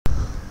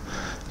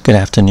Good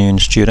afternoon,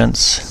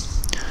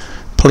 students.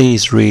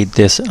 Please read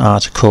this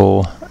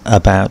article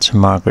about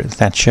Margaret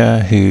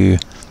Thatcher, who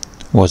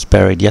was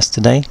buried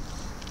yesterday.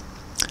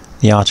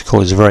 The article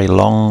is very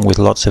long with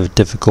lots of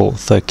difficult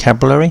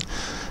vocabulary,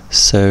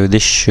 so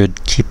this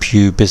should keep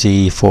you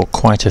busy for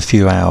quite a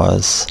few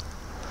hours.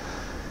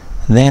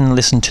 Then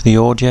listen to the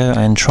audio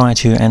and try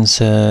to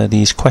answer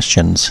these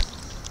questions.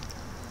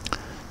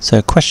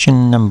 So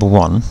question number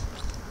 1.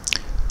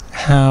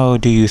 How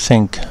do you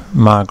think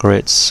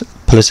Margaret's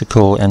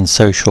political and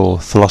social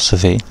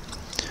philosophy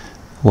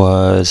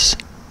was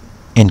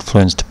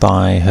influenced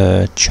by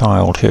her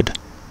childhood?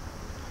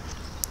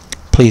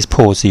 Please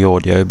pause the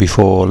audio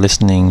before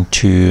listening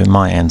to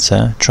my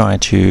answer. Try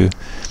to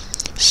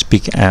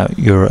speak out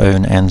your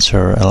own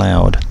answer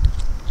aloud.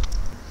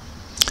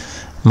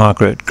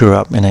 Margaret grew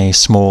up in a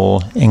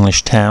small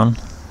English town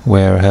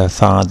where her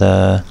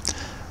father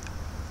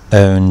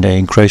owned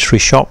a grocery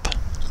shop.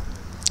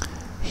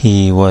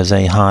 He was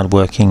a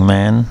hard-working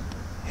man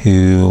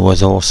who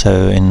was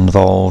also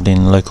involved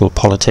in local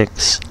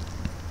politics.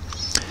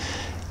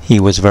 He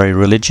was very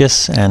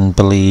religious and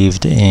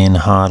believed in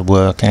hard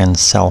work and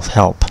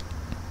self-help.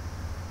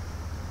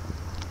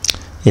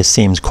 It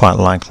seems quite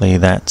likely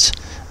that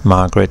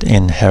Margaret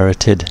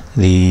inherited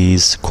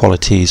these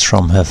qualities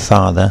from her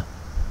father,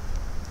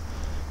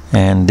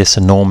 and this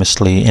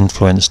enormously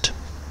influenced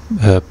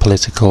her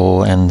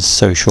political and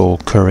social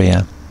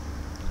career.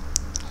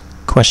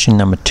 Question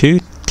number 2.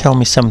 Tell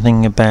me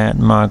something about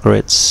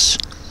Margaret's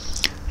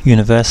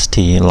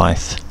university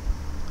life.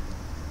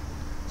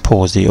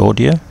 Pause the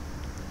audio.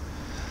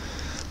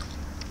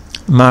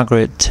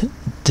 Margaret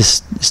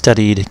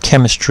studied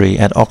chemistry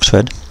at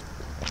Oxford,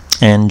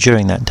 and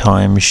during that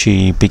time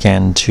she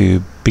began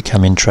to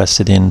become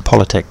interested in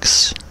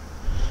politics.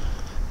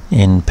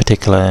 In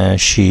particular,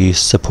 she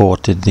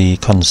supported the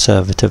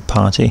Conservative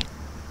Party.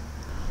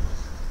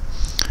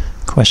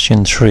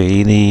 Question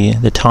 3.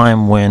 The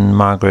time when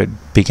Margaret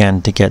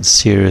began to get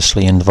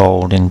seriously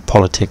involved in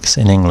politics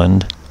in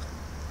England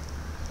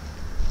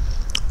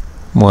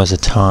was a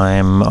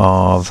time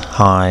of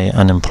high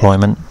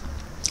unemployment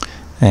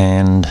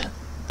and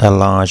a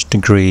large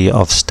degree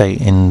of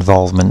state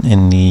involvement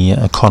in the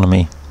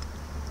economy.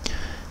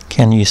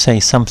 Can you say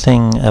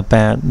something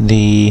about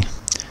the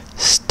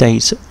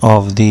state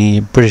of the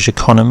British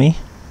economy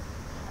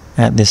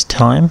at this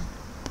time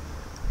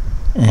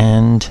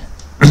and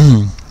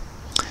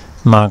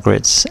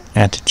Margaret's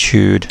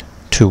attitude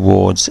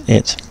towards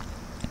it?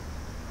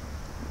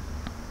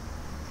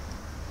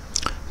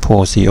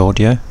 Pause the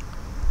audio.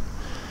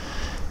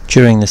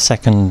 During the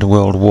Second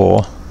World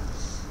War,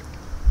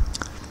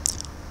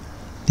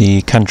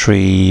 the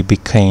country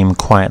became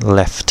quite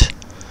left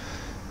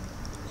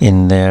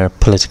in their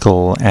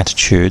political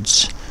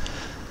attitudes.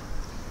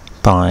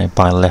 By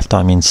left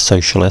I mean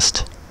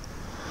socialist,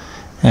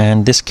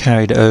 and this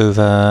carried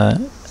over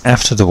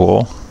after the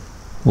war,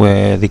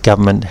 where the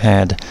government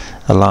had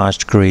a large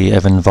degree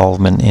of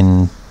involvement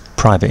in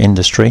private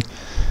industry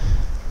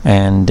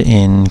and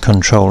in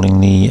controlling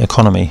the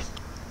economy.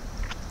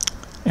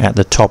 At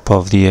the top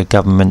of the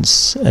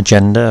government's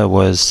agenda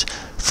was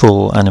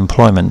full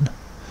unemployment,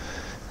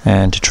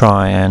 and to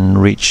try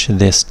and reach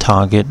this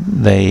target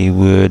they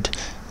would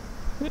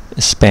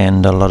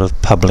spend a lot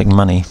of public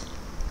money.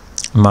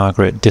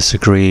 Margaret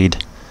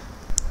disagreed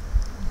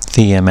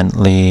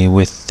vehemently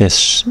with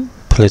this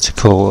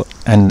political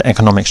and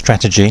economic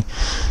strategy,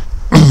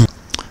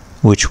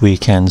 which we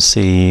can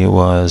see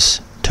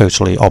was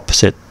totally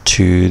opposite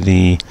to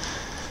the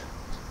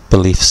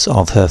beliefs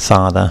of her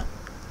father.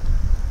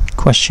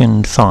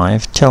 Question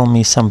 5. Tell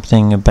me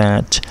something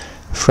about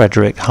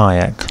Friedrich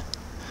Hayek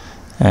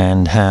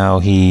and how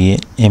he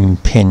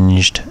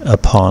impinged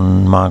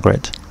upon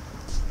Margaret.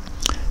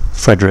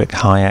 Friedrich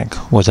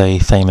Hayek was a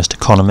famous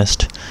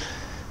economist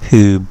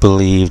who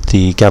believed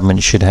the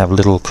government should have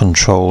little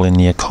control in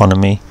the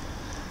economy.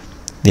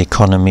 The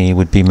economy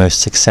would be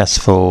most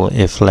successful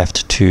if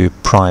left to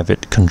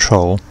private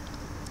control.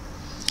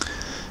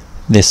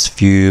 This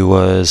view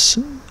was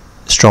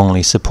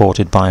strongly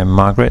supported by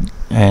Margaret,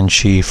 and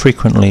she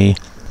frequently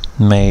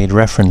made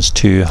reference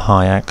to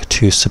Hayek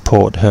to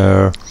support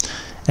her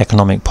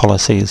economic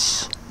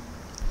policies.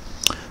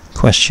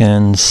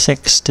 Question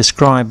 6.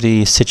 Describe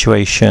the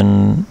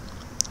situation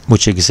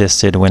which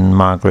existed when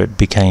Margaret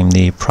became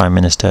the Prime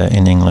Minister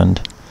in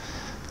England.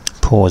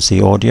 Pause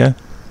the audio.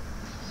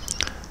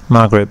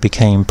 Margaret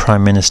became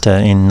Prime Minister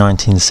in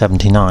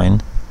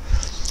 1979,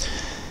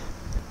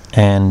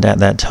 and at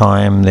that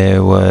time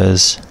there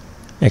was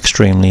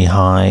extremely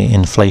high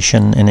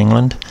inflation in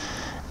England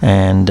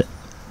and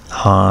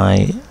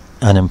high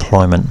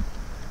unemployment.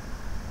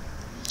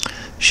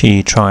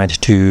 She tried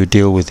to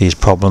deal with these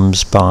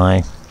problems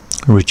by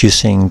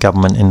reducing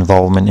government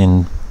involvement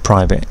in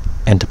private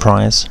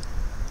enterprise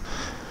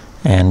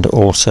and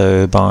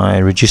also by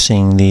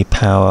reducing the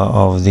power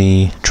of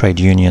the trade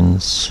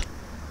unions.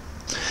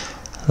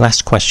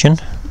 Last question.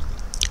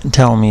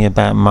 Tell me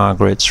about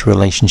Margaret's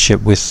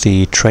relationship with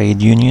the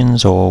trade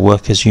unions or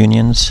workers'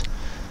 unions.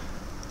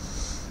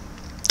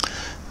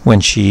 When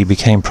she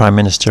became Prime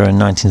Minister in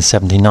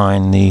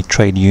 1979, the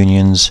trade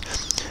unions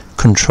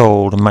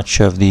controlled much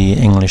of the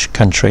English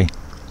country.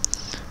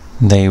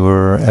 They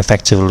were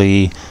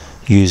effectively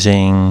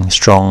using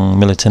strong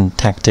militant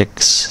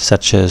tactics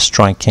such as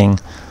striking,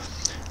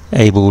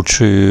 able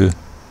to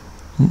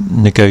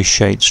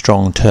negotiate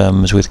strong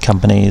terms with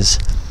companies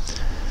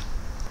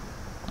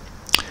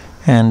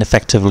and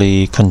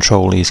effectively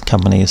control these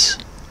companies.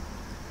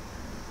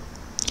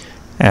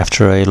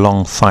 After a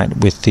long fight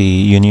with the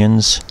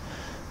unions,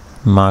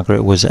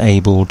 Margaret was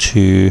able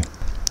to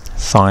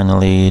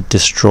finally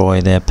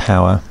destroy their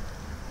power,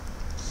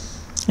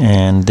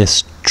 and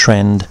this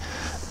trend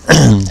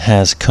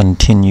has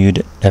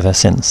continued ever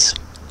since.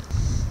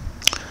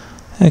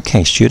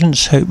 Okay,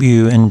 students, hope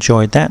you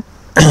enjoyed that.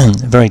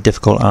 Very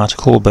difficult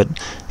article, but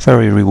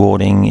very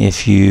rewarding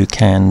if you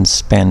can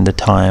spend the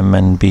time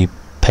and be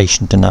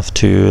patient enough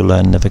to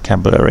learn the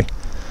vocabulary.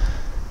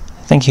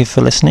 Thank you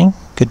for listening.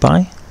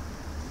 Goodbye.